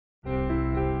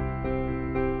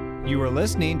You are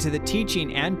listening to the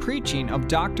teaching and preaching of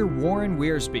Dr. Warren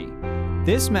Wiersbe.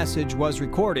 This message was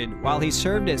recorded while he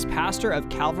served as pastor of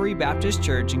Calvary Baptist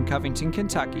Church in Covington,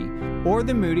 Kentucky, or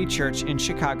the Moody Church in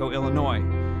Chicago, Illinois.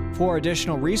 For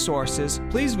additional resources,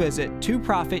 please visit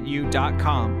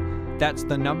 2prophetu.com. That's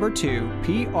the number 2,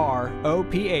 PROPHETU.com.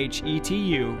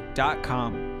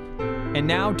 And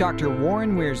now, Dr.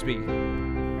 Warren Wiersbe.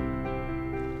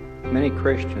 Many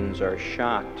Christians are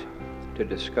shocked to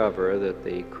discover that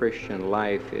the Christian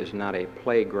life is not a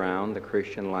playground, the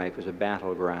Christian life is a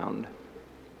battleground.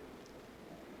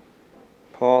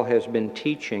 Paul has been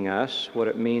teaching us what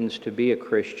it means to be a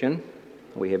Christian.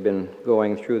 We have been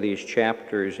going through these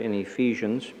chapters in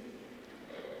Ephesians.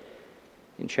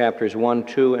 In chapters 1,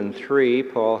 2, and 3,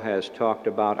 Paul has talked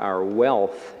about our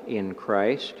wealth in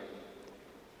Christ,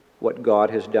 what God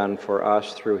has done for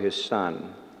us through His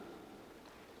Son.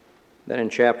 Then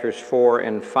in chapters 4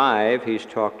 and 5, he's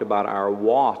talked about our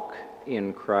walk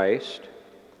in Christ.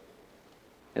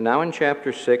 And now in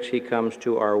chapter 6, he comes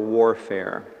to our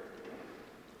warfare.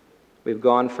 We've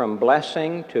gone from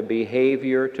blessing to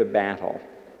behavior to battle.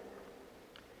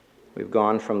 We've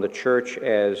gone from the church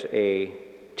as a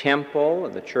temple,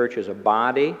 and the church as a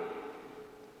body,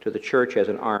 to the church as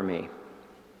an army.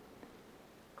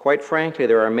 Quite frankly,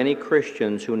 there are many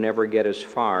Christians who never get as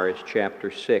far as chapter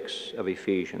 6 of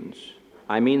Ephesians.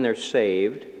 I mean, they're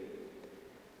saved.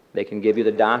 They can give you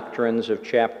the doctrines of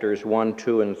chapters 1,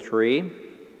 2, and 3.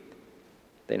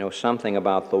 They know something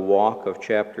about the walk of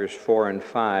chapters 4 and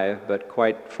 5, but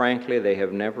quite frankly, they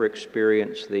have never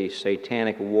experienced the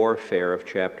satanic warfare of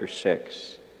chapter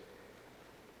 6.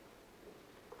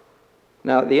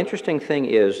 Now, the interesting thing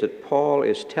is that Paul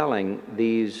is telling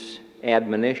these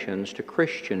admonitions to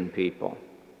Christian people.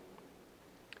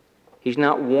 He's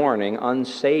not warning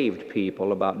unsaved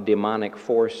people about demonic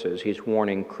forces. He's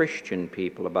warning Christian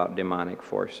people about demonic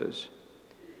forces.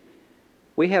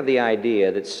 We have the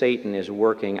idea that Satan is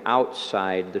working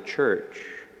outside the church.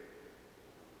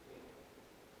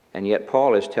 And yet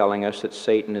Paul is telling us that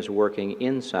Satan is working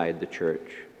inside the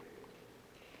church.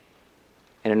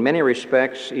 And in many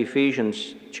respects,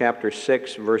 Ephesians chapter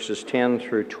 6, verses 10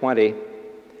 through 20,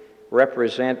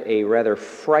 represent a rather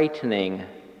frightening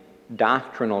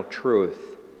doctrinal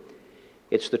truth.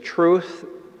 It's the truth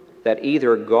that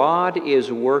either God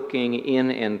is working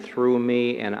in and through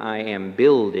me and I am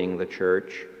building the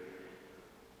church,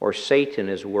 or Satan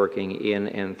is working in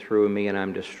and through me and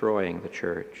I'm destroying the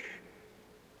church.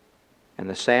 And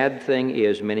the sad thing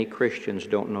is many Christians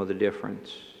don't know the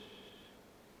difference.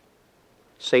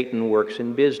 Satan works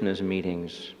in business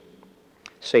meetings.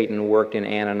 Satan worked in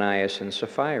Ananias and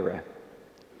Sapphira.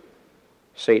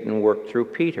 Satan worked through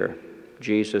Peter.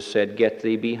 Jesus said, "Get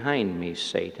thee behind me,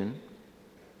 Satan."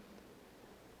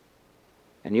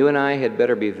 And you and I had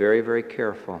better be very, very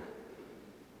careful.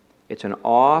 It's an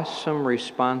awesome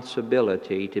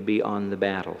responsibility to be on the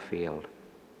battlefield.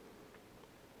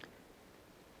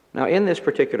 Now, in this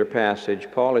particular passage,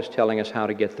 Paul is telling us how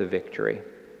to get the victory.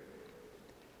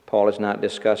 Paul is not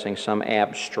discussing some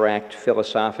abstract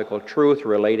philosophical truth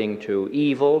relating to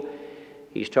evil.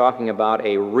 He's talking about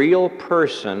a real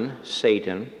person,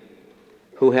 Satan,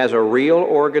 who has a real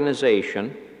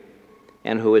organization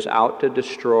and who is out to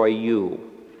destroy you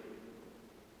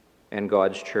and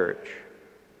God's church.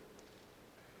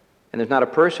 And there's not a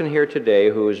person here today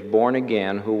who is born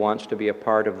again who wants to be a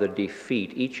part of the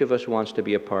defeat. Each of us wants to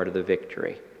be a part of the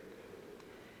victory.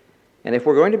 And if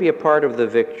we're going to be a part of the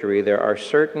victory, there are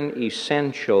certain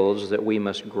essentials that we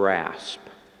must grasp.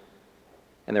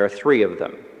 And there are 3 of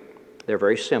them. They're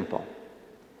very simple.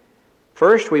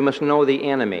 First, we must know the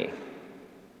enemy.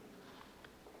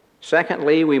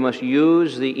 Secondly, we must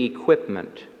use the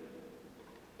equipment.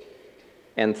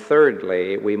 And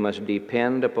thirdly, we must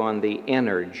depend upon the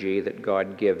energy that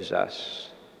God gives us.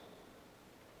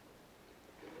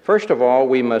 First of all,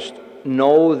 we must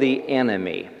know the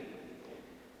enemy.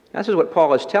 This is what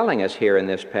Paul is telling us here in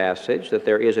this passage, that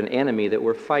there is an enemy that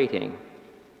we're fighting.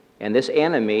 And this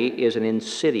enemy is an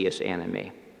insidious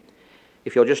enemy.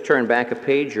 If you'll just turn back a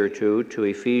page or two to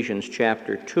Ephesians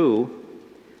chapter 2,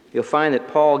 you'll find that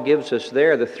Paul gives us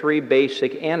there the 3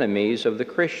 basic enemies of the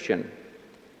Christian: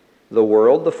 the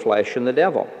world, the flesh, and the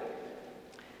devil.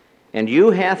 And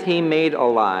you hath he made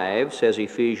alive, says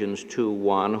Ephesians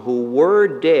 2:1, who were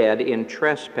dead in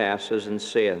trespasses and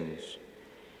sins,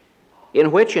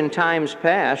 in which in times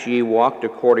past ye walked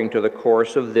according to the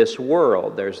course of this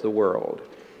world. There's the world.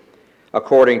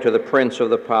 According to the prince of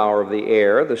the power of the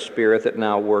air, the spirit that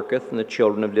now worketh in the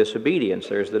children of disobedience.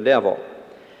 There's the devil.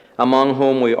 Among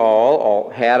whom we all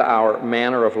had our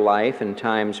manner of life in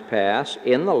times past,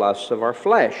 in the lusts of our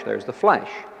flesh. There's the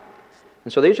flesh.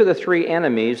 And so these are the three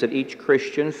enemies that each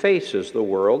Christian faces: the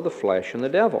world, the flesh, and the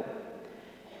devil.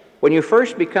 When you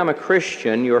first become a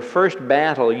Christian, your first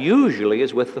battle usually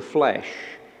is with the flesh,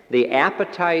 the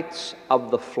appetites of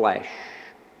the flesh.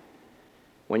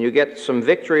 When you get some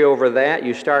victory over that,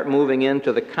 you start moving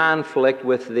into the conflict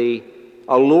with the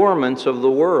allurements of the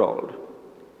world.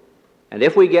 And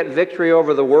if we get victory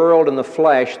over the world and the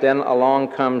flesh, then along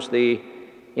comes the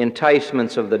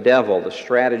enticements of the devil, the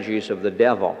strategies of the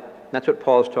devil. That's what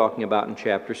Paul's talking about in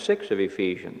chapter 6 of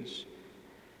Ephesians.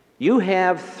 You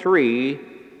have three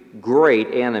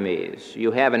great enemies.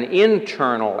 You have an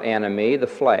internal enemy, the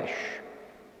flesh,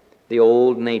 the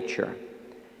old nature.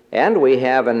 And we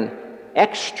have an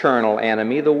external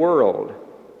enemy, the world.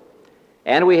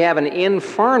 And we have an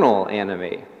infernal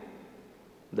enemy,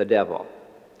 the devil.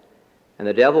 And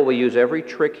the devil will use every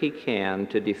trick he can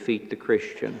to defeat the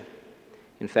Christian.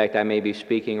 In fact, I may be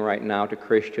speaking right now to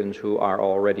Christians who are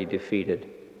already defeated.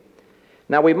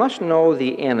 Now, we must know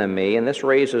the enemy, and this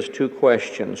raises two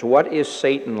questions. What is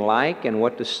Satan like, and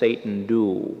what does Satan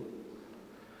do?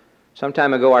 Some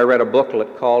time ago, I read a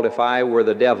booklet called If I Were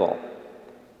the Devil,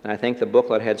 and I think the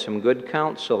booklet had some good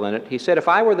counsel in it. He said, if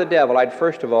I were the devil, I'd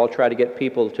first of all try to get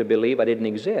people to believe I didn't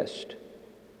exist.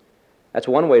 That's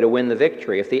one way to win the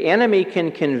victory. If the enemy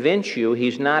can convince you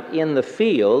he's not in the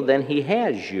field, then he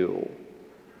has you.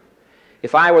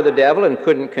 If I were the devil and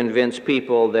couldn't convince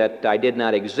people that I did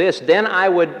not exist, then I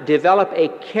would develop a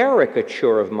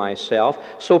caricature of myself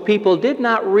so people did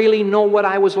not really know what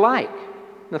I was like.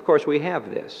 And of course, we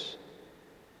have this.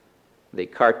 The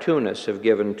cartoonists have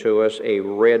given to us a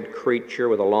red creature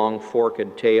with a long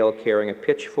forked tail carrying a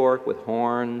pitchfork with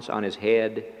horns on his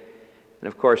head. And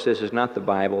of course, this is not the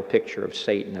Bible picture of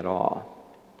Satan at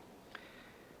all.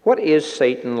 What is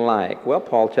Satan like? Well,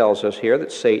 Paul tells us here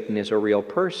that Satan is a real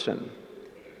person.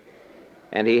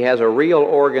 And he has a real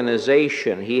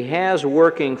organization. He has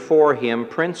working for him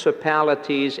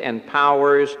principalities and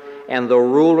powers and the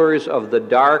rulers of the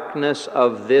darkness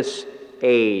of this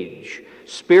age.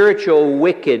 Spiritual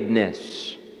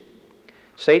wickedness.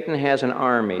 Satan has an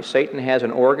army. Satan has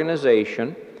an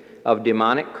organization of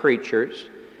demonic creatures.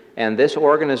 And this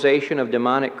organization of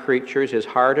demonic creatures is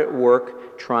hard at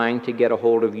work trying to get a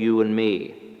hold of you and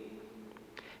me.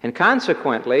 And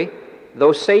consequently,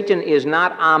 though Satan is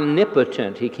not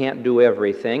omnipotent, he can't do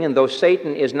everything, and though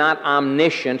Satan is not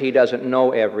omniscient, he doesn't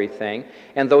know everything,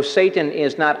 and though Satan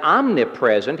is not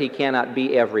omnipresent, he cannot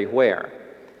be everywhere.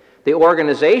 The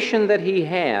organization that he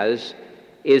has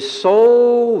is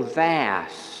so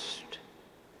vast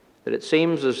that it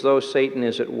seems as though Satan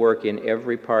is at work in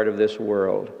every part of this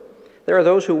world. There are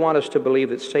those who want us to believe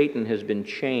that Satan has been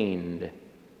chained.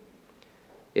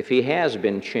 If he has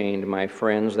been chained, my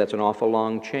friends, that's an awful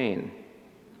long chain.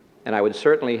 And I would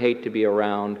certainly hate to be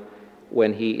around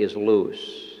when he is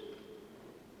loose.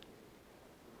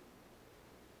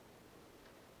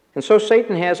 And so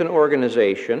Satan has an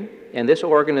organization, and this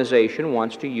organization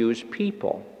wants to use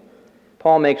people.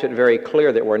 Paul makes it very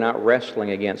clear that we're not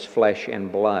wrestling against flesh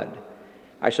and blood.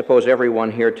 I suppose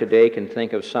everyone here today can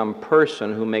think of some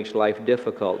person who makes life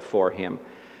difficult for him.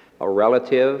 A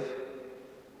relative,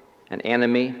 an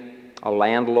enemy, a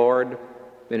landlord,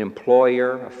 an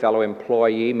employer, a fellow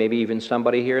employee, maybe even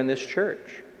somebody here in this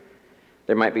church.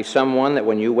 There might be someone that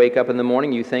when you wake up in the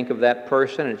morning, you think of that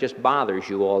person and it just bothers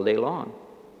you all day long.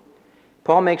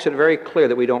 Paul makes it very clear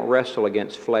that we don't wrestle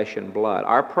against flesh and blood.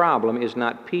 Our problem is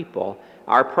not people.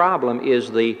 Our problem is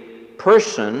the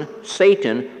person,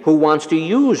 Satan, who wants to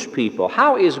use people.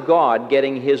 How is God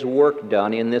getting his work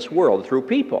done in this world? Through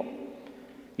people.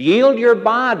 Yield your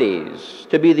bodies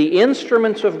to be the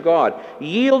instruments of God.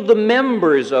 Yield the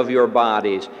members of your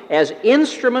bodies as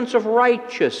instruments of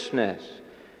righteousness.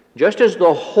 Just as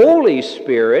the Holy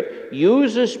Spirit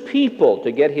uses people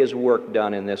to get his work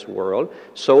done in this world,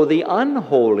 so the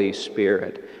unholy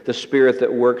spirit, the spirit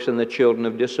that works in the children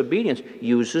of disobedience,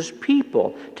 uses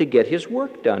people to get his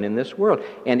work done in this world.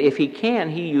 And if he can,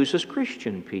 he uses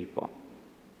Christian people.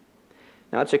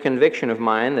 Now, it's a conviction of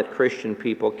mine that Christian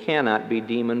people cannot be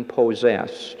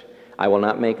demon-possessed. I will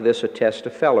not make this a test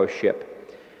of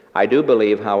fellowship. I do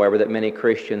believe, however, that many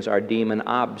Christians are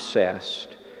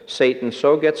demon-obsessed. Satan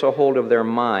so gets a hold of their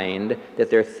mind that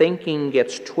their thinking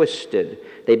gets twisted.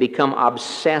 They become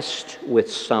obsessed with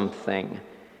something.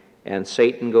 And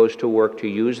Satan goes to work to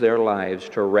use their lives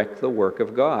to wreck the work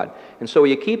of God. And so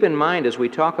you keep in mind as we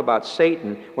talk about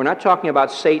Satan, we're not talking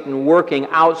about Satan working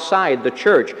outside the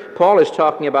church. Paul is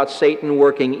talking about Satan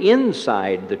working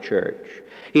inside the church.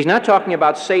 He's not talking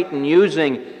about Satan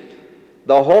using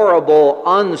the horrible,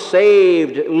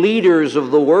 unsaved leaders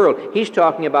of the world. He's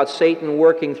talking about Satan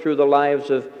working through the lives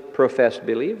of professed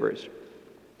believers.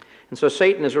 And so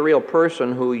Satan is a real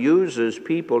person who uses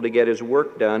people to get his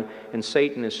work done, and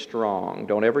Satan is strong.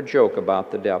 Don't ever joke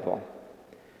about the devil.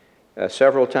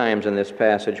 Several times in this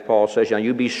passage, Paul says,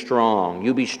 you be strong,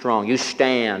 you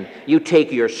stand, you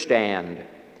take your stand.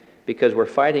 Because we're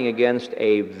fighting against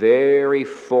a very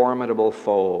formidable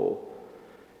foe.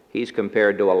 He's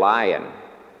compared to a lion.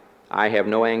 I have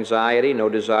no anxiety, no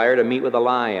desire to meet with a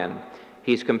lion.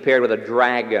 He's compared with a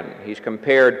dragon. He's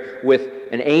compared with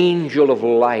an angel of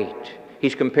light.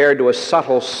 He's compared to a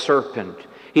subtle serpent.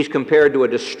 He's compared to a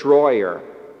destroyer.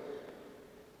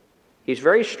 He's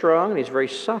very strong and he's very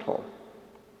subtle.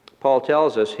 Paul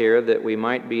tells us here that we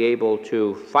might be able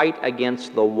to fight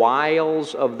against the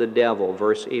wiles of the devil,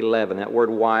 verse 11. That word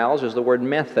wiles is the word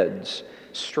methods,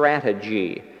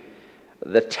 strategy,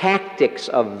 the tactics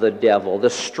of the devil, the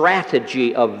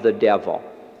strategy of the devil.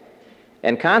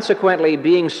 And consequently,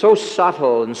 being so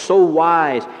subtle and so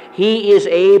wise, he is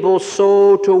able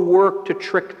so to work to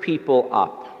trick people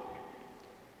up.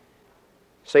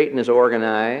 Satan is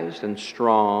organized and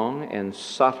strong and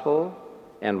subtle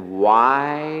and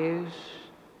wise,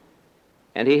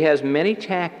 and he has many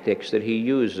tactics that he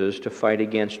uses to fight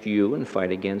against you and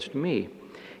fight against me.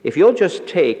 If you'll just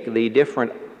take the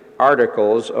different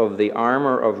articles of the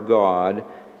armor of God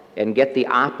and get the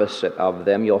opposite of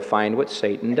them, you'll find what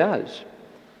Satan does.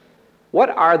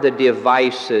 What are the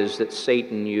devices that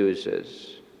Satan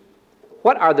uses?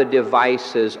 What are the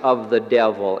devices of the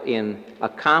devil in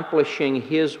accomplishing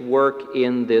his work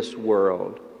in this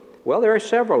world? Well, there are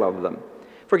several of them.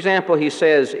 For example, he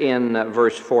says in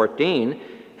verse 14,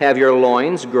 have your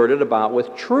loins girded about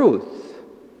with truth,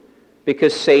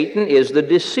 because Satan is the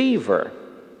deceiver.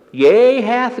 Yea,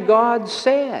 hath God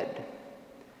said.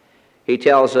 He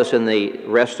tells us in the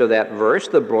rest of that verse,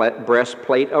 the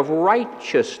breastplate of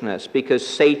righteousness, because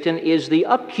Satan is the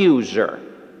accuser.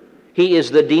 He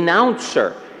is the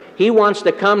denouncer. He wants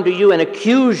to come to you and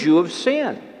accuse you of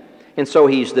sin. And so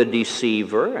he's the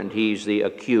deceiver and he's the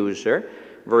accuser.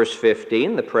 Verse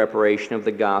 15, the preparation of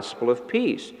the gospel of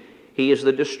peace. He is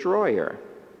the destroyer.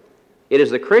 It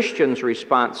is the Christian's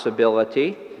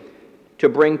responsibility to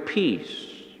bring peace.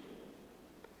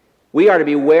 We are to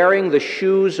be wearing the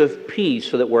shoes of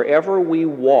peace so that wherever we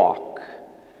walk,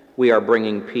 we are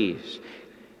bringing peace.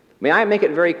 May I make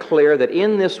it very clear that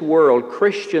in this world,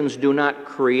 Christians do not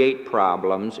create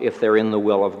problems if they're in the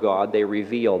will of God. They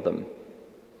reveal them.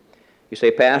 You say,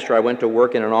 Pastor, I went to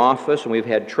work in an office and we've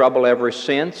had trouble ever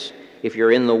since. If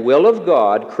you're in the will of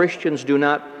God, Christians do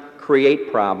not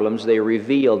create problems, they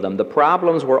reveal them. The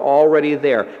problems were already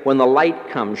there. When the light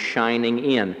comes shining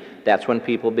in, that's when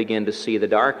people begin to see the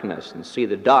darkness and see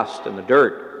the dust and the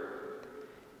dirt.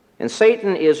 And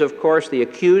Satan is, of course, the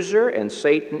accuser, and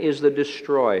Satan is the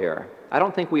destroyer. I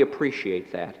don't think we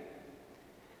appreciate that.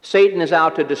 Satan is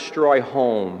out to destroy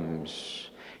homes.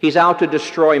 He's out to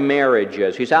destroy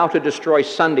marriages. He's out to destroy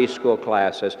Sunday school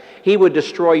classes. He would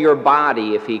destroy your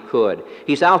body if he could.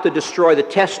 He's out to destroy the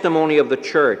testimony of the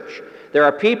church. There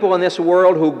are people in this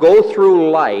world who go through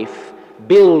life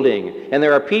building, and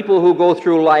there are people who go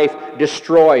through life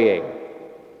destroying.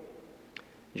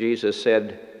 Jesus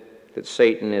said that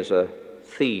Satan is a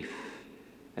thief,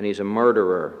 and he's a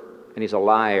murderer, and he's a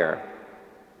liar.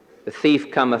 The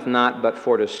thief cometh not but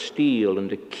for to steal and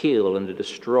to kill and to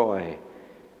destroy.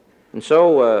 And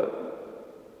so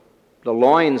the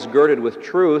loins girded with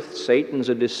truth, Satan's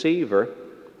a deceiver.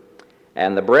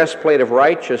 And the breastplate of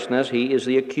righteousness, he is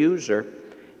the accuser.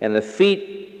 And the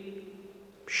feet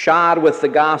shod with the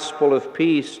gospel of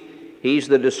peace, he's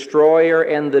the destroyer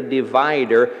and the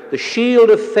divider. The shield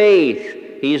of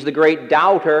faith, he's the great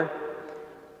doubter.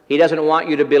 He doesn't want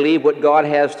you to believe what God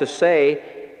has to say.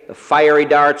 The fiery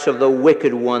darts of the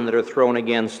wicked one that are thrown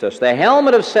against us. The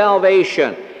helmet of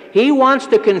salvation. He wants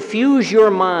to confuse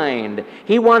your mind.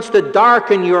 He wants to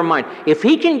darken your mind. If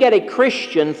he can get a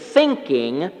Christian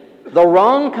thinking the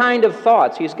wrong kind of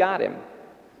thoughts, he's got him.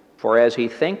 For as he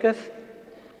thinketh,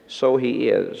 so he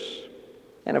is.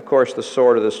 And of course, the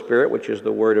sword of the Spirit, which is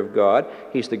the Word of God,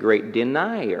 he's the great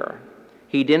denier.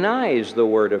 He denies the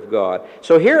Word of God.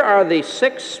 So here are the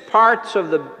 6 parts of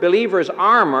the believer's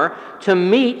armor to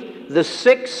meet the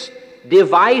 6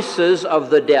 devices of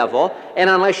the devil, and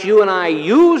unless you and I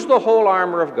use the whole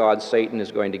armor of God, Satan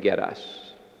is going to get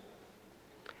us.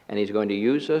 And he's going to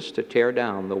use us to tear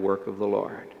down the work of the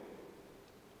Lord.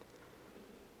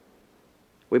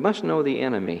 We must know the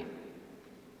enemy.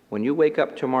 When you wake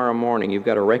up tomorrow morning, you've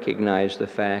got to recognize the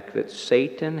fact that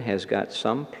Satan has got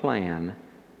some plan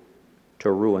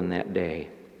to ruin that day.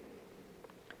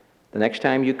 The next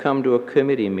time you come to a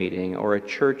committee meeting or a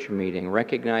church meeting,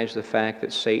 recognize the fact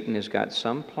that Satan has got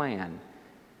some plan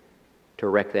to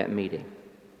wreck that meeting.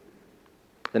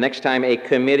 The next time a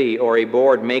committee or a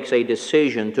board makes a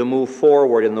decision to move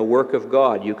forward in the work of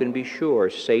God, you can be sure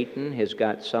Satan has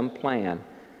got some plan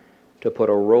to put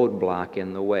a roadblock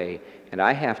in the way. And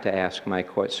I have to ask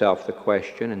myself the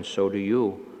question, and so do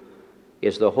you.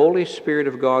 Is the Holy Spirit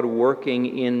of God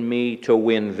working in me to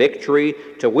win victory,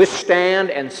 to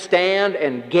withstand and stand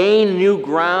and gain new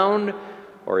ground?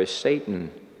 Or is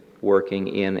Satan working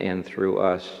in and through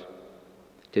us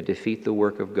to defeat the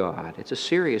work of God? It's a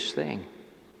serious thing.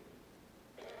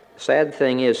 The sad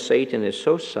thing is, Satan is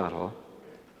so subtle,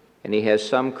 and he has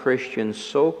some Christians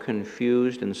so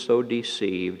confused and so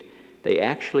deceived, they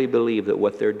actually believe that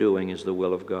what they're doing is the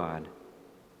will of God.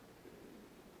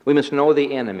 We must know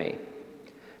the enemy.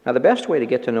 Now, the best way to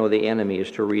get to know the enemy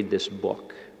is to read this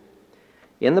book.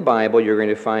 In the Bible, you're going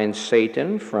to find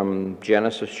Satan from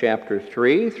Genesis chapter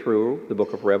 3 through the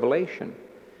book of Revelation.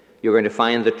 You're going to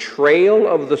find the trail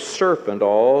of the serpent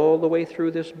all the way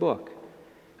through this book.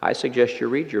 I suggest you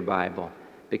read your Bible,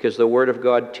 because the Word of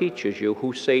God teaches you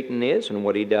who Satan is and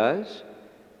what he does,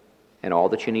 and all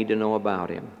that you need to know about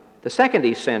him. The second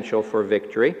essential for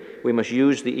victory, we must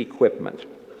use the equipment.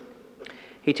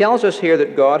 He tells us here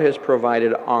that God has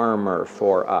provided armor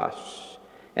for us.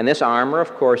 And this armor,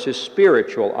 of course, is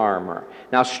spiritual armor.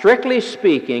 Now, strictly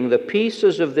speaking, the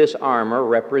pieces of this armor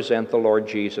represent the Lord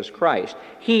Jesus Christ.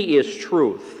 He is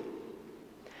truth.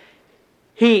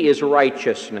 He is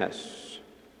righteousness.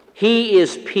 He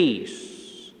is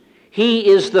peace. He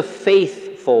is the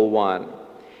faithful one.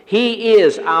 He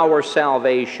is our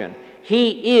salvation.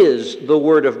 He is the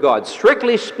Word of God.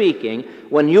 Strictly speaking,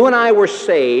 when you and I were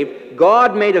saved,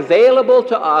 God made available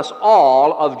to us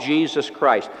all of Jesus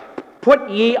Christ. Put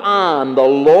ye on the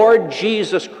Lord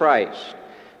Jesus Christ.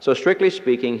 So strictly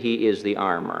speaking, He is the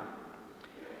armor.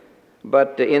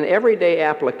 But in everyday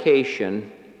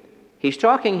application, He's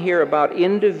talking here about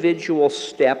individual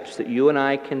steps that you and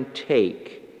I can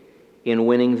take in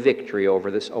winning victory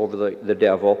over the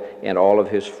devil and all of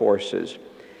his forces.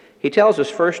 He tells us,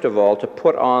 first of all, to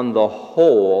put on the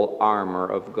whole armor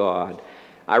of God.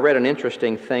 I read an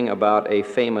interesting thing about a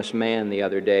famous man the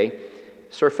other day,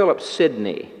 Sir Philip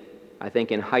Sidney. I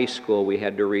think in high school we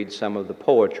had to read some of the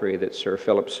poetry that Sir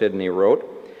Philip Sidney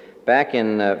wrote. Back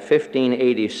in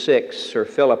 1586, Sir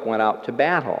Philip went out to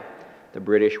battle. The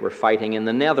British were fighting in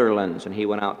the Netherlands, and he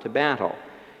went out to battle.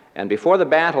 And before the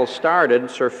battle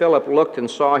started, Sir Philip looked and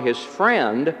saw his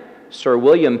friend, Sir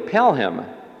William Pelham,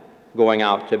 going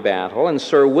out to battle, and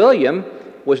Sir William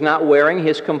was not wearing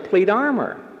his complete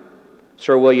armor.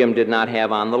 Sir William did not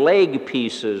have on the leg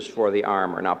pieces for the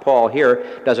armor. Now, Paul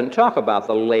here doesn't talk about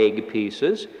the leg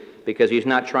pieces because he's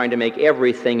not trying to make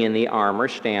everything in the armor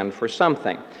stand for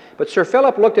something. But Sir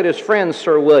Philip looked at his friend,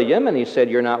 Sir William, and he said,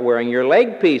 "You're not wearing your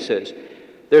leg pieces.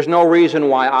 There's no reason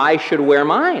why I should wear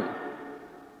mine.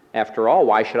 After all,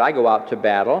 why should I go out to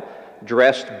battle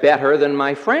dressed better than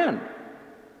my friend?"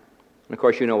 And of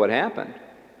course, you know what happened.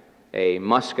 A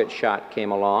musket shot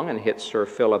came along and hit Sir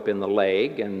Philip in the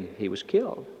leg, and he was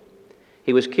killed.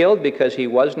 He was killed because he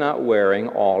was not wearing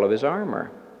all of his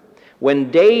armor.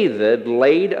 When David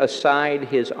laid aside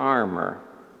his armor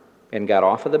and got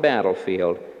off of the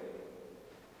battlefield,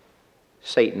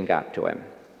 Satan got to him,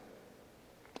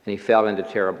 and he fell into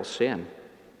terrible sin.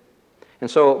 And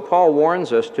so Paul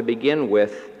warns us to begin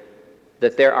with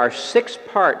that there are 6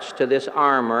 parts to this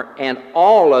armor, and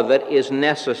all of it is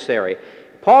necessary.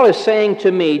 Paul is saying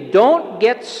to me, don't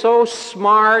get so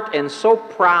smart and so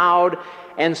proud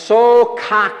and so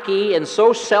cocky and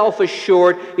so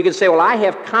self-assured. You can say, well, I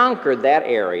have conquered that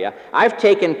area. I've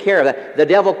taken care of that. The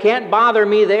devil can't bother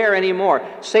me there anymore.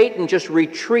 Satan just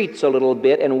retreats a little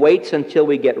bit and waits until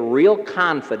we get real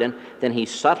confident. Then he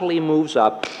subtly moves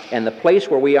up, and the place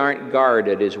where we aren't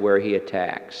guarded is where he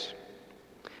attacks.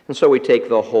 And so we take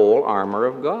the whole armor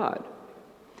of God.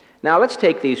 Now, let's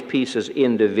take these pieces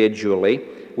individually.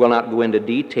 We'll not go into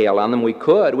detail on them. We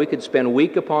could spend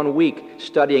week upon week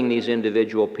studying these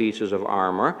individual pieces of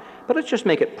armor, but let's just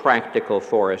make it practical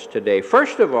for us today.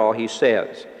 First of all, he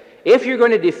says, if you're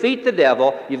going to defeat the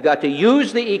devil, you've got to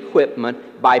use the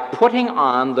equipment by putting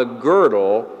on the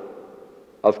girdle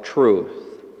of truth.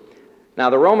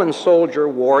 Now, the Roman soldier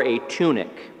wore a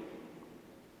tunic,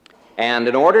 and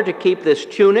in order to keep this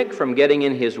tunic from getting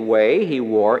in his way, he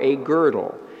wore a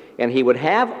girdle. And he would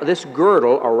have this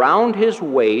girdle around his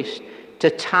waist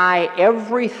to tie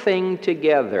everything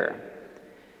together.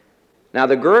 Now,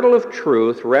 the girdle of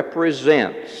truth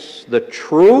represents the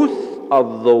truth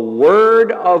of the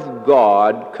Word of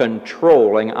God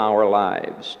controlling our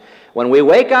lives. When we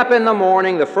wake up in the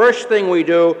morning, the first thing we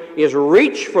do is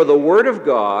reach for the Word of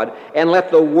God and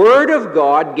let the Word of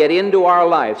God get into our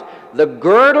lives. The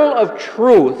girdle of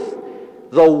truth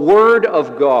the Word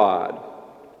of God.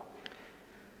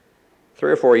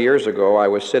 3 or 4 years ago, I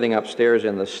was sitting upstairs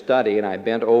in the study, and I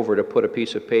bent over to put a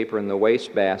piece of paper in the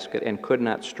wastebasket and could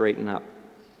not straighten up.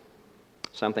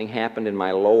 Something happened in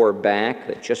my lower back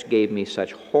that just gave me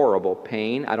such horrible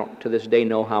pain. I don't, to this day,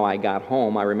 know how I got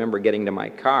home. I remember getting to my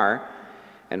car,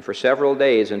 and for several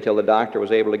days, until the doctor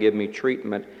was able to give me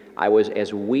treatment, I was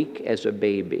as weak as a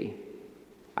baby.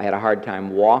 I had a hard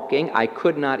time walking. I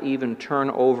could not even turn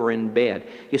over in bed.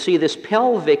 You see, this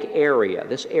pelvic area,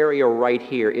 this area right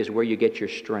here, is where you get your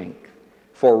strength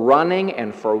for running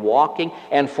and for walking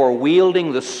and for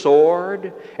wielding the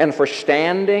sword and for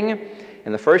standing.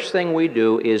 And the first thing we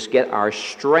do is get our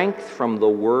strength from the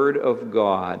Word of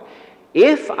God.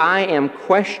 If I am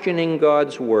questioning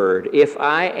God's Word, if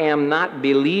I am not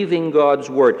believing God's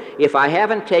Word, if I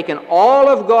haven't taken all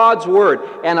of God's Word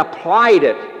and applied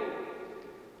it,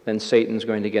 then Satan's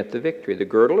going to get the victory. The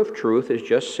girdle of truth is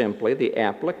just simply the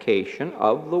application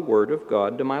of the Word of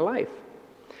God to my life.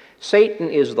 Satan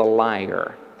is the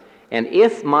liar. And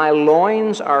if my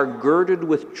loins are girded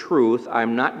with truth,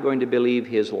 I'm not going to believe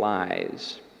his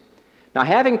lies. Now,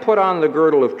 having put on the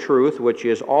girdle of truth, which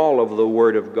is all of the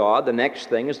Word of God, the next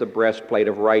thing is the breastplate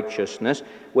of righteousness,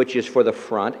 which is for the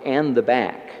front and the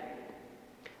back.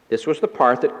 This was the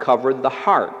part that covered the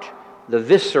heart, the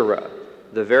viscera,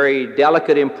 the very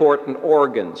delicate, important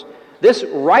organs. This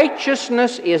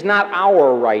righteousness is not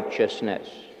our righteousness.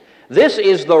 This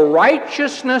is the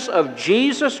righteousness of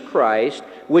Jesus Christ,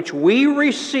 which we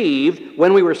received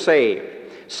when we were saved.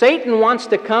 Satan wants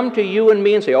to come to you and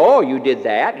me and say, oh, you did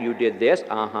that, you did this,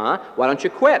 why don't you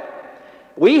quit?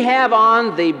 We have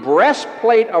on the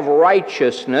breastplate of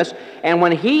righteousness, and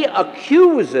when he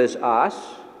accuses us,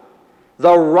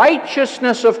 the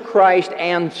righteousness of Christ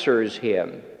answers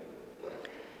him.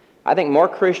 I think more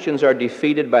Christians are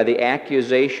defeated by the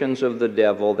accusations of the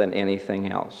devil than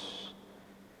anything else.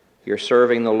 You're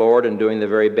serving the Lord and doing the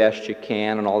very best you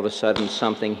can, and all of a sudden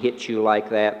something hits you like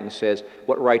that and says,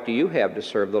 what right do you have to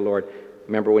serve the Lord?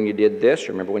 Remember when you did this?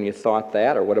 Remember when you thought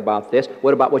that? Or what about this?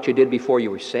 What about what you did before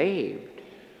you were saved?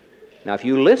 Now, if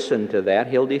you listen to that,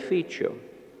 he'll defeat you.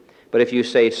 But if you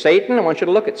say, Satan, I want you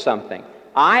to look at something.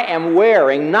 I am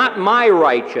wearing not my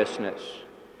righteousness,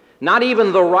 not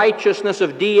even the righteousness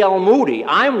of D.L. Moody.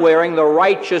 I'm wearing the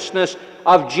righteousness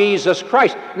of Jesus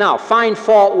Christ. Now, find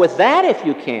fault with that if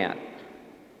you can.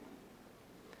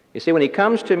 You see, when he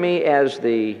comes to me as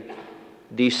the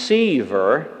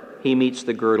deceiver, he meets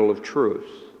the girdle of truth,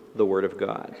 the Word of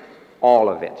God, all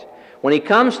of it. When he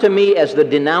comes to me as the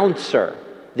denouncer,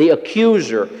 the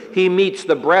accuser, he meets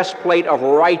the breastplate of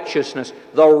righteousness,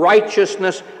 the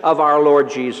righteousness of our Lord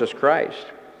Jesus Christ.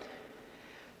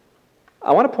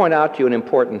 I want to point out to you an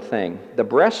important thing. The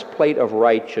breastplate of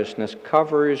righteousness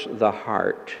covers the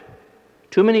heart.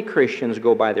 Too many Christians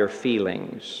go by their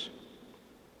feelings.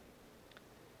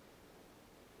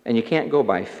 And you can't go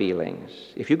by feelings.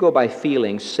 If you go by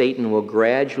feelings, Satan will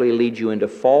gradually lead you into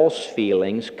false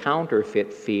feelings,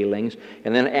 counterfeit feelings,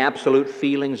 and then absolute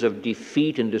feelings of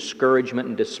defeat and discouragement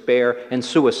and despair and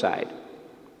suicide.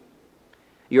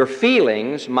 Your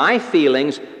feelings, my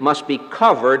feelings, must be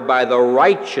covered by the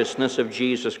righteousness of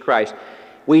Jesus Christ.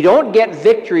 We don't get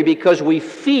victory because we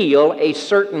feel a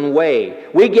certain way.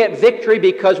 We get victory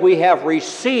because we have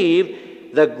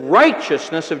received the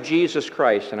righteousness of Jesus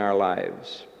Christ in our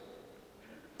lives.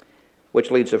 Which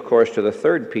leads, of course, to the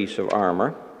third piece of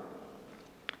armor,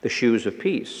 the shoes of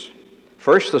peace.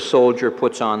 First, the soldier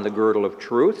puts on the girdle of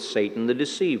truth, Satan the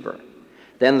deceiver.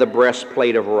 Then the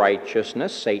breastplate of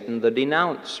righteousness, Satan the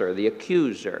denouncer, the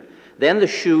accuser. Then the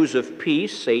shoes of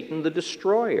peace, Satan the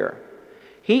destroyer.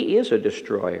 He is a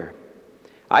destroyer.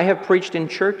 I have preached in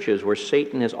churches where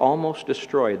Satan has almost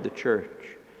destroyed the church.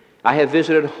 I have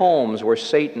visited homes where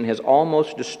Satan has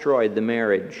almost destroyed the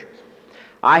marriage.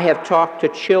 I have talked to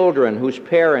children whose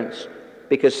parents,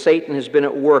 because Satan has been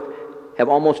at work, have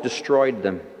almost destroyed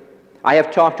them. I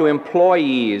have talked to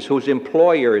employees whose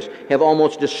employers have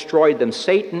almost destroyed them.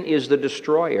 Satan is the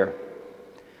destroyer.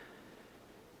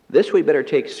 This we better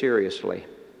take seriously.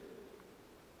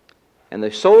 And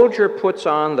the soldier puts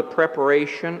on the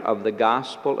preparation of the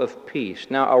gospel of peace.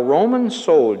 Now, a Roman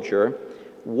soldier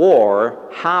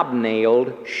wore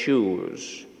hobnailed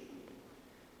shoes.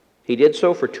 He did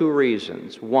so for two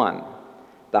reasons. One,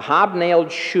 the hobnailed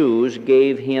shoes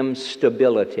gave him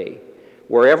stability.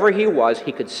 Wherever he was,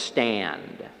 he could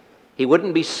stand. He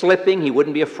wouldn't be slipping. He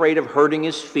wouldn't be afraid of hurting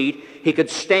his feet. He could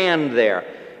stand there.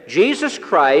 Jesus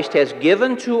Christ has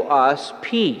given to us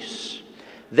peace.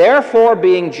 Therefore,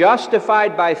 being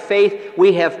justified by faith,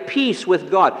 we have peace with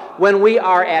God. When we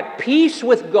are at peace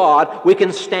with God, we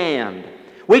can stand.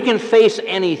 We can face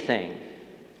anything.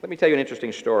 Let me tell you an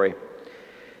interesting story.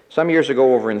 Some years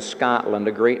ago over in Scotland,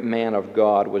 a great man of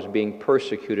God was being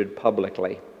persecuted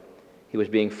publicly. He was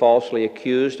being falsely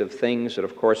accused of things that,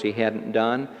 of course, he hadn't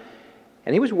done,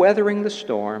 and he was weathering the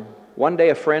storm. One day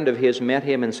a friend of his met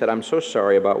him and said, "I'm so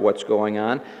sorry about what's going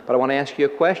on, but I want to ask you a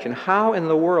question. How in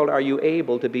the world are you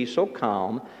able to be so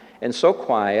calm and so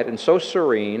quiet and so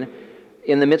serene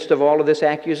in the midst of all of this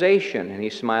accusation?" And he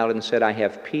smiled and said, "I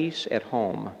have peace at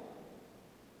home."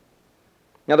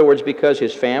 In other words, because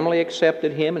his family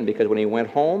accepted him and because when he went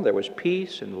home there was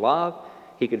peace and love,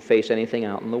 he could face anything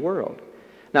out in the world.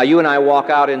 Now, you and I walk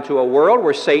out into a world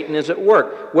where Satan is at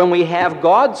work. When we have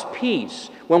God's peace,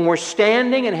 when we're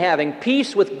standing and having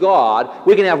peace with God,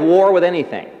 we can have war with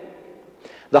anything.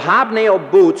 The hobnail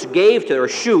boots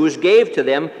shoes gave to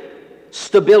them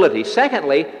stability.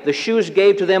 Secondly, the shoes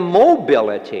gave to them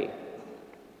mobility.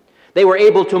 They were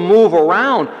able to move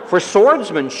around for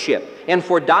swordsmanship and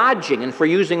for dodging and for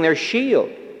using their shield.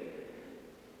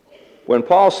 When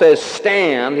Paul says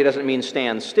stand, he doesn't mean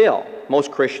stand still.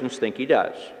 Most Christians think he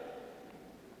does.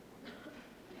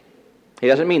 He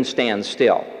doesn't mean stand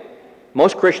still.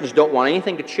 Most Christians don't want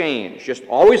anything to change, just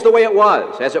always the way it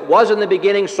was. As it was in the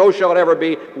beginning, so shall it ever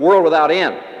be, world without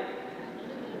end.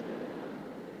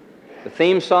 The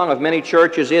theme song of many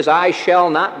churches is, "I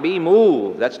shall not be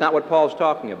moved." That's not what Paul's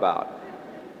talking about.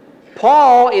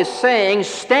 Paul is saying,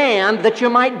 stand that you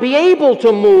might be able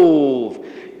to move.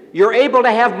 You're able to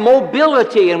have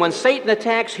mobility, and when Satan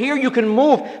attacks here, you can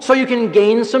move so you can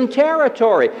gain some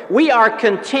territory. We are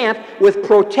content with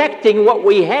protecting what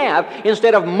we have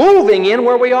instead of moving in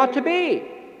where we ought to be.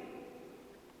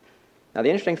 Now, the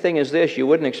interesting thing is this: you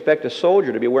wouldn't expect a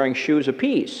soldier to be wearing shoes of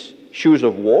peace. Shoes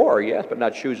of war, yes, but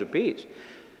not shoes of peace.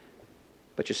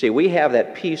 But you see, we have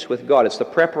that peace with God. It's the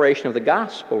preparation of the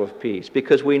gospel of peace,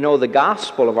 because we know the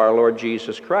gospel of our Lord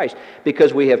Jesus Christ.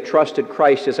 Because we have trusted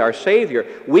Christ as our Savior,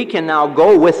 we can now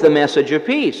go with the message of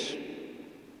peace.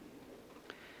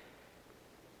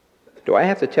 Do I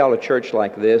have to tell a church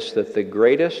like this that the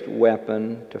greatest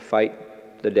weapon to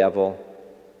fight the devil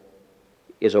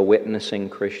is a witnessing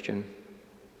Christian?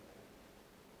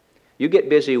 You get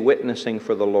busy witnessing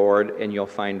for the Lord and you'll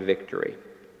find victory.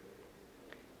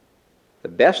 The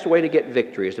best way to get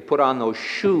victory is to put on those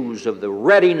shoes of the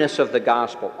readiness of the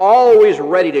gospel, always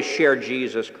ready to share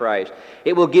Jesus Christ.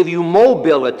 It will give you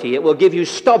mobility. It will give you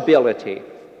stability.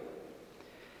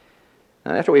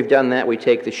 And after we've done that, we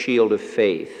take the shield of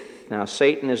faith. Now,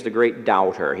 Satan is the great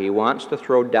doubter. He wants to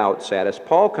throw doubts at us.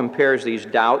 Paul compares these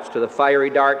doubts to the fiery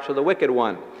darts of the wicked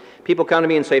one. People come to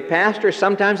me and say, "Pastor,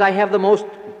 sometimes I have the most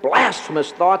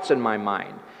blasphemous thoughts in my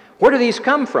mind." Where do these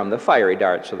come from, the fiery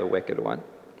darts of the wicked one?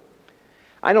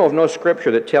 I know of no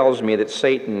scripture that tells me that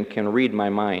Satan can read my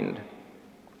mind.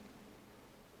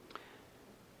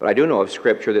 But I do know of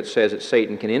scripture that says that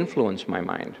Satan can influence my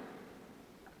mind.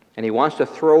 And he wants to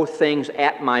throw things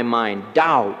at my mind,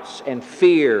 doubts and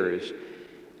fears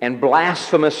and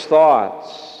blasphemous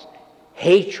thoughts.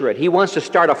 Hatred. He wants to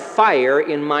start a fire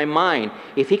in my mind.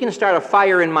 If he can start a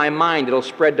fire in my mind, it'll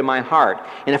spread to my heart.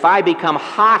 And if I become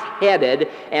hot-headed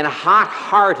and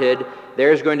hot-hearted,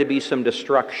 there's going to be some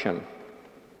destruction.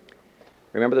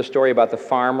 Remember the story about the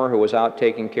farmer who was out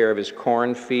taking care of his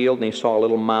cornfield, and he saw a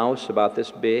little mouse about this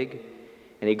big?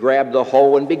 And he grabbed the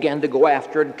hoe and began to go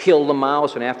after it and kill the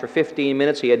mouse, and after 15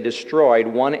 minutes he had destroyed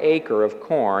 1 acre of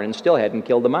corn and still hadn't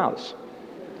killed the mouse.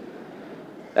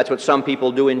 That's what some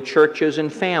people do in churches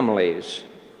and families.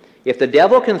 If the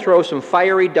devil can throw some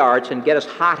fiery darts and get us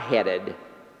hot-headed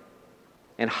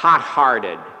and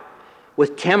hot-hearted,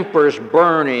 with tempers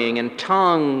burning and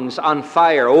tongues on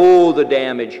fire, oh, the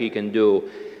damage he can do.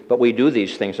 But we do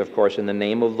these things, of course, in the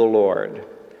name of the Lord.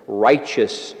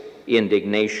 Righteous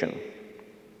indignation.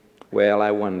 Well,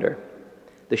 I wonder.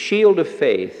 The shield of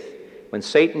faith, when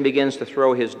Satan begins to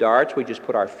throw his darts, we just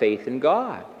put our faith in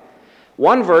God.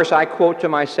 One verse I quote to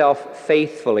myself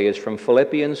faithfully is from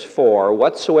Philippians 4,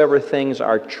 "Whatsoever things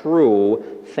are true,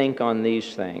 think on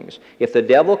these things." If the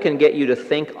devil can get you to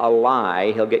think a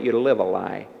lie, he'll get you to live a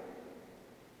lie.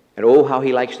 And oh, how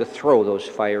he likes to throw those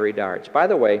fiery darts. By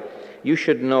the way, you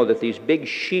should know that these big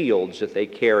shields that they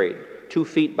carried, 2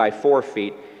 feet by 4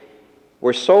 feet,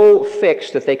 were so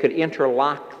fixed that they could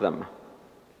interlock them.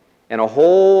 And a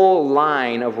whole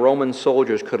line of Roman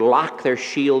soldiers could lock their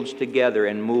shields together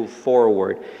and move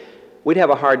forward. We'd have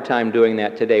a hard time doing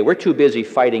that today. We're too busy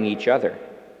fighting each other.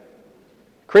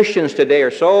 Christians today are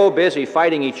so busy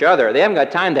fighting each other, they haven't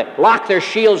got time to lock their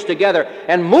shields together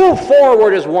and move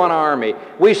forward as one army.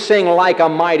 We sing "Like a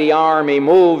Mighty Army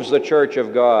Moves the Church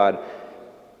of God."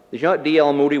 Did you know that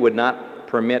D.L. Moody would not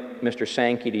permit Mr.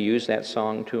 Sankey to use that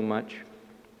song too much?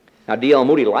 Now, D.L.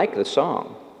 Moody liked the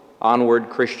song. Onward,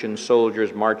 Christian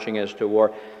soldiers marching as to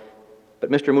war.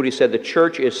 But Mr. Moody said the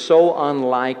church is so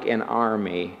unlike an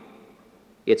army,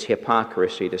 it's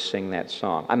hypocrisy to sing that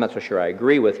song. I'm not so sure I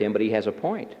agree with him, but he has a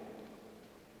point.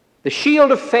 The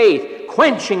shield of faith,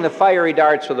 quenching the fiery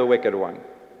darts of the wicked one.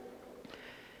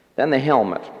 Then the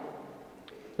helmet.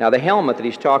 Now, the helmet that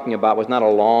he's talking about was not a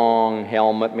long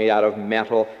helmet made out of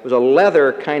metal. It was a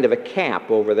leather kind of a cap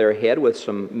over their head with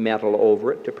some metal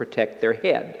over it to protect their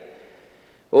head.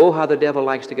 Oh, how the devil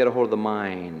likes to get a hold of the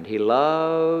mind. He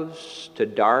loves to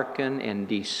darken and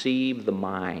deceive the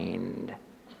mind.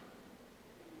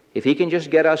 If he can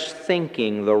just get us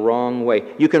thinking the wrong way.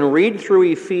 You can read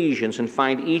through Ephesians and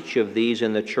find each of these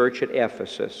in the church at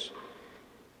Ephesus.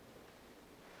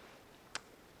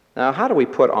 Now, how do we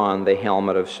put on the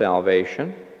helmet of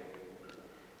salvation?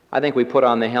 I think we put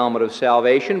on the helmet of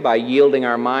salvation by yielding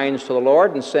our minds to the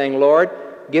Lord and saying, Lord,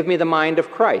 give me the mind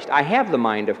of Christ. I have the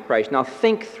mind of Christ. Now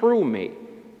think through me.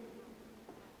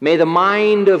 May the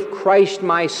mind of Christ,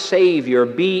 my Savior,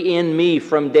 be in me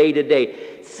from day to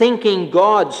day, thinking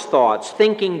God's thoughts,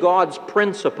 thinking God's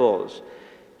principles.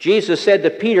 Jesus said to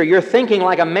Peter, you're thinking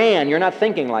like a man, you're not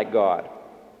thinking like God.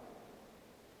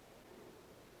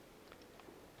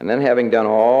 And then having done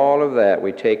all of that,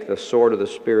 we take the sword of the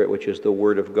Spirit, which is the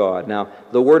Word of God. Now,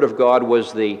 the Word of God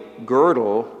was the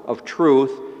girdle of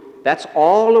truth. That's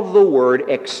all of the Word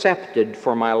accepted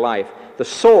for my life. The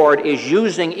sword is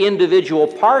using individual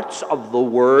parts of the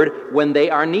Word when they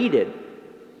are needed.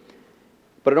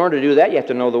 But in order to do that, you have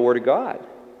to know the Word of God.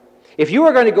 If you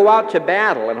were going to go out to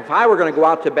battle, and if I were going to go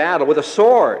out to battle with a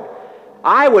sword,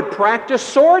 I would practice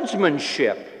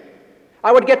swordsmanship.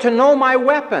 I would get to know my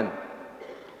weapon.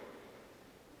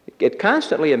 It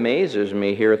constantly amazes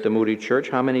me here at the Moody Church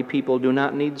how many people do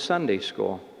not need Sunday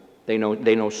school. They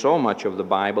know so much of the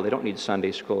Bible, they don't need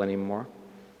Sunday school anymore.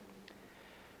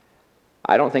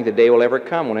 I don't think the day will ever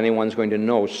come when anyone's going to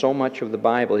know so much of the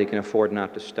Bible he can afford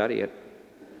not to study it.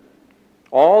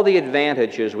 All the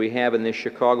advantages we have in this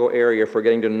Chicago area for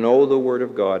getting to know the Word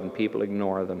of God, and people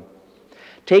ignore them.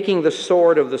 Taking the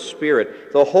sword of the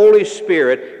Spirit. The Holy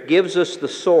Spirit gives us the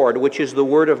sword, which is the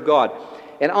Word of God.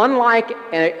 And unlike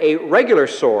a regular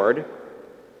sword,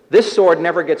 this sword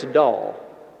never gets dull.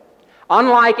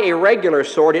 Unlike a regular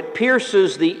sword, it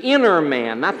pierces the inner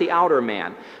man, not the outer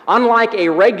man. Unlike a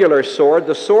regular sword,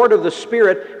 the sword of the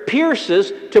Spirit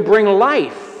pierces to bring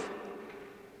life,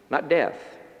 not death.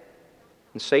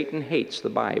 And Satan hates the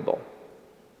Bible.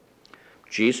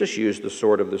 Jesus used the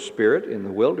sword of the Spirit in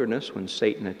the wilderness when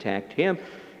Satan attacked him.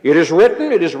 It is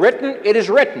written, it is written, it is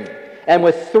written. And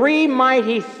with 3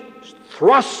 mighty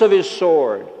thrusts of his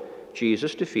sword,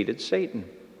 Jesus defeated Satan.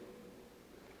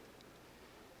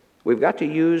 We've got to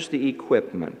use the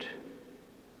equipment.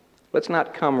 Let's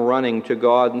not come running to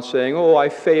God and saying, oh, I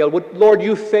failed. Lord,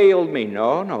 you failed me.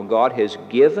 No, God has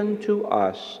given to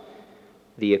us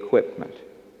the equipment.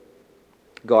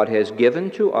 God has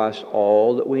given to us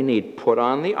all that we need. Put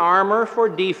on the armor for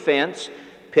defense,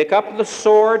 pick up the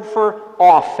sword for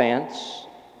offense,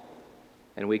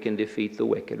 and we can defeat the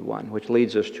wicked one, which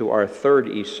leads us to our third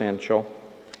essential.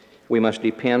 We must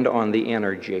depend on the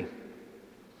energy.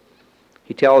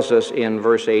 He tells us in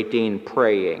verse 18,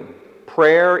 praying.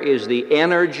 Prayer is the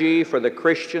energy for the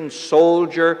Christian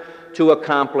soldier to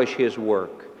accomplish his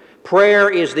work. Prayer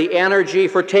is the energy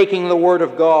for taking the Word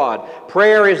of God.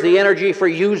 Prayer is the energy for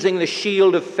using the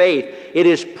shield of faith. It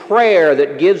is prayer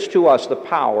that gives to us the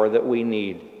power that we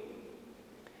need.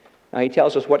 Now he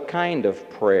tells us what kind of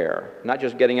prayer. Not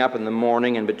just getting up in the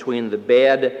morning and between the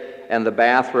bed and the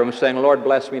bathroom saying, Lord,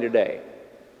 bless me today.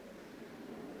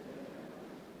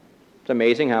 It's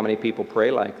amazing how many people pray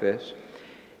like this.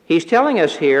 He's telling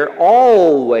us here,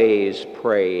 always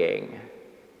praying.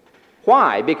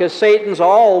 Why? Because Satan's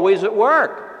always at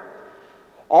work.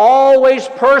 Always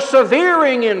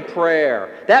persevering in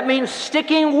prayer. That means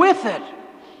sticking with it.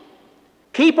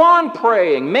 Keep on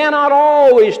praying. Men ought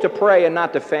always to pray and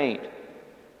not to faint.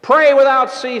 Pray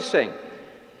without ceasing.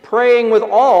 Praying with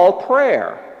all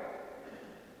prayer.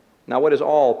 Now, what is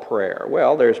all prayer?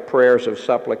 Well, there's prayers of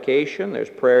supplication, there's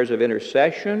prayers of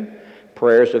intercession,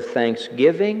 prayers of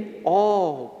thanksgiving,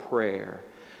 all prayer.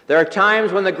 There are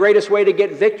times when the greatest way to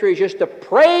get victory is just to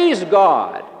praise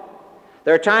God.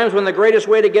 There are times when the greatest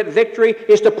way to get victory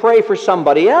is to pray for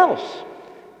somebody else.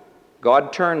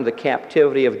 God turned the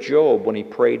captivity of Job when he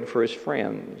prayed for his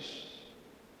friends.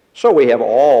 So we have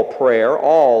all prayer,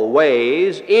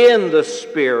 always, in the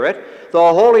Spirit, the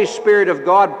Holy Spirit of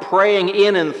God praying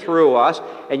in and through us,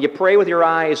 and you pray with your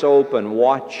eyes open,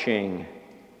 watching.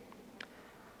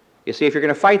 You see, if you're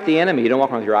going to fight the enemy, you don't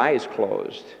walk around with your eyes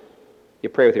closed. You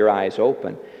pray with your eyes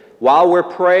open. While we're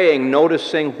praying,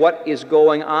 noticing what is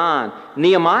going on.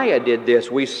 Nehemiah did this.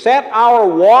 We set our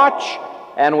watch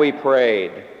and we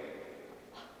prayed.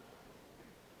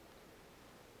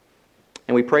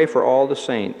 And we pray for all the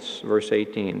saints, verse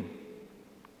 18.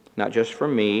 Not just for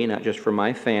me, not just for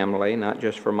my family, not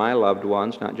just for my loved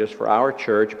ones, not just for our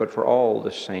church, but for all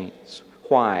the saints.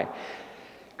 Why?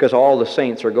 Because all the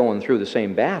saints are going through the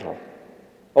same battle.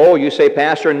 Oh, you say,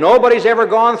 Pastor, nobody's ever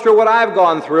gone through what I've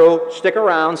gone through. Stick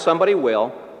around, somebody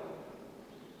will.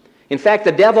 In fact,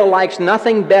 the devil likes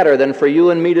nothing better than for you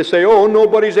and me to say, oh,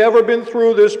 nobody's ever been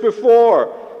through this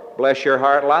before. Bless your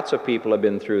heart, lots of people have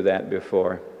been through that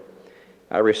before.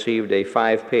 I received a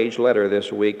 5-page letter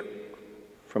this week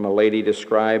from a lady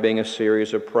describing a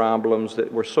series of problems that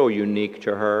were so unique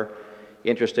to her.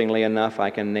 Interestingly enough, I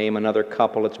can name another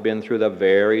couple that's been through the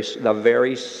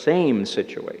very same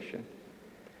situation.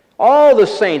 All the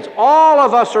saints, all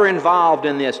of us are involved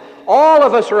in this. All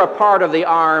of us are a part of the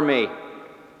army.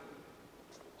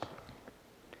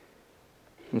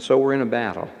 And so we're in a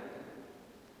battle.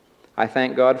 I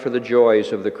thank God for the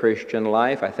joys of the Christian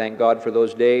life. I thank God for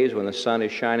those days when the sun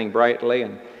is shining brightly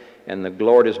and the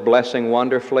Lord is blessing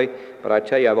wonderfully. But I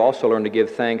tell you, I've also learned to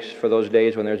give thanks for those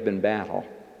days when there's been battle.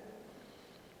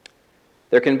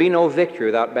 There can be no victory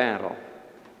without battle.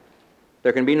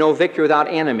 There can be no victory without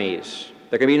enemies.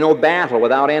 There can be no battle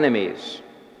without enemies.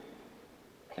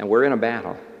 And we're in a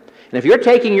battle. And if you're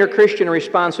taking your Christian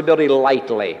responsibility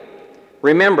lightly,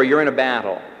 remember you're in a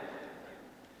battle.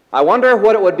 I wonder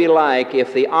what it would be like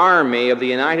if the army of the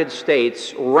United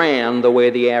States ran the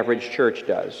way the average church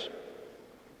does.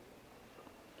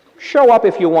 Show up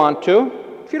if you want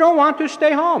to. If you don't want to,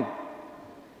 stay home.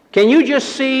 Can you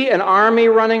just see an army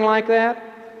running like that?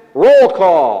 Roll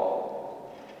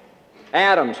call.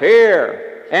 Adams here.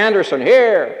 Anderson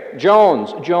here.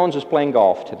 Jones is playing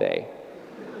golf today.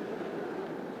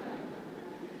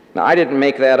 Now, I didn't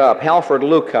make that up. Halford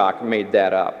Lucock made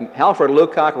that up. Halford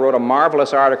Lucock wrote a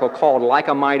marvelous article called Like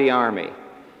a Mighty Army,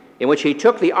 in which he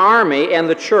took the army and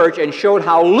the church and showed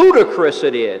how ludicrous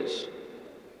it is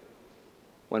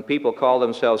when people call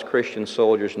themselves Christian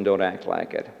soldiers and don't act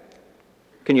like it.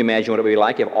 Can you imagine what it would be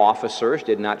like if officers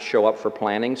did not show up for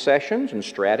planning sessions and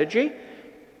strategy?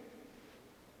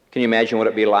 Can you imagine what it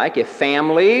would be like if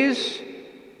families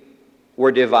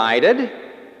were divided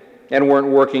and weren't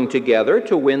working together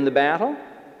to win the battle?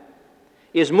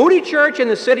 Is Moody Church in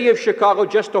the city of Chicago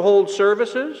just to hold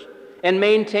services and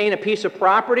maintain a piece of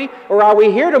property? Or are we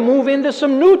here to move into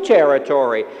some new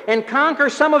territory and conquer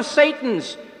some of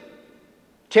Satan's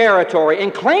territory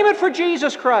and claim it for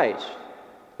Jesus Christ?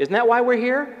 Isn't that why we're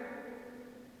here?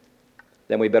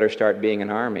 Then we better start being an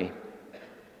army,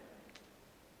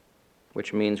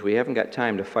 which means we haven't got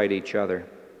time to fight each other.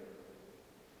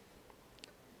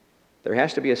 There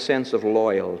has to be a sense of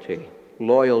loyalty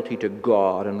to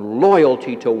God and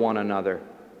loyalty to one another.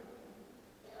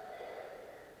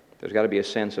 There's got to be a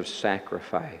sense of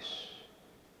sacrifice.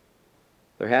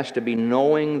 There has to be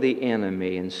knowing the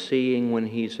enemy and seeing when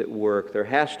he's at work. There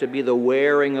has to be the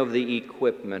wearing of the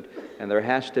equipment, and there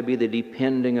has to be the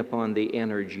depending upon the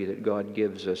energy that God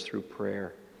gives us through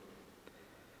prayer.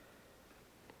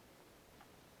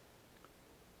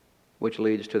 Which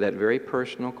leads to that very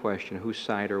personal question, whose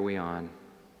side are we on?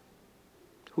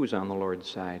 Who's on the Lord's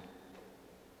side?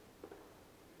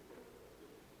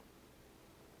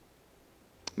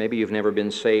 Maybe you've never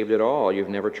been saved at all. You've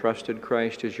never trusted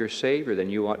Christ as your Savior. Then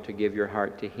you ought to give your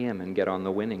heart to Him and get on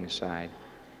the winning side.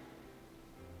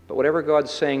 But whatever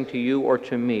God's saying to you or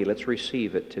to me, let's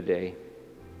receive it today.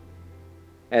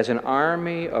 As an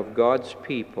army of God's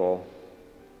people,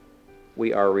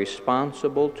 we are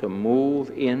responsible to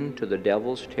move into the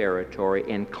devil's territory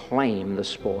and claim the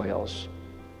spoils.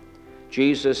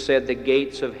 Jesus said, the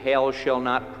gates of hell shall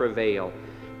not prevail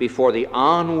before the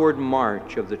onward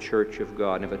march of the church of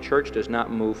God. And if a church does not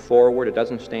move forward, it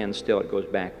doesn't stand still, it goes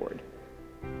backward.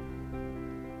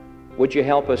 Would you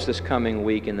help us this coming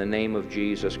week in the name of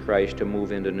Jesus Christ to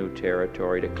move into new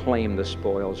territory, to claim the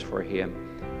spoils for Him,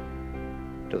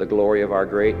 to the glory of our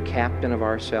great captain of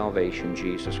our salvation,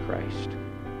 Jesus Christ.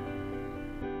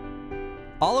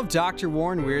 All of Dr.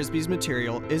 Warren Wiersbe's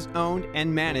material is owned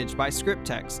and managed by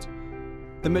ScriptText.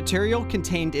 The material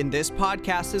contained in this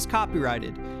podcast is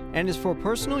copyrighted and is for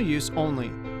personal use only,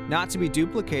 not to be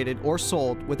duplicated or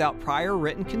sold without prior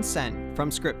written consent from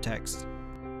ScriptText.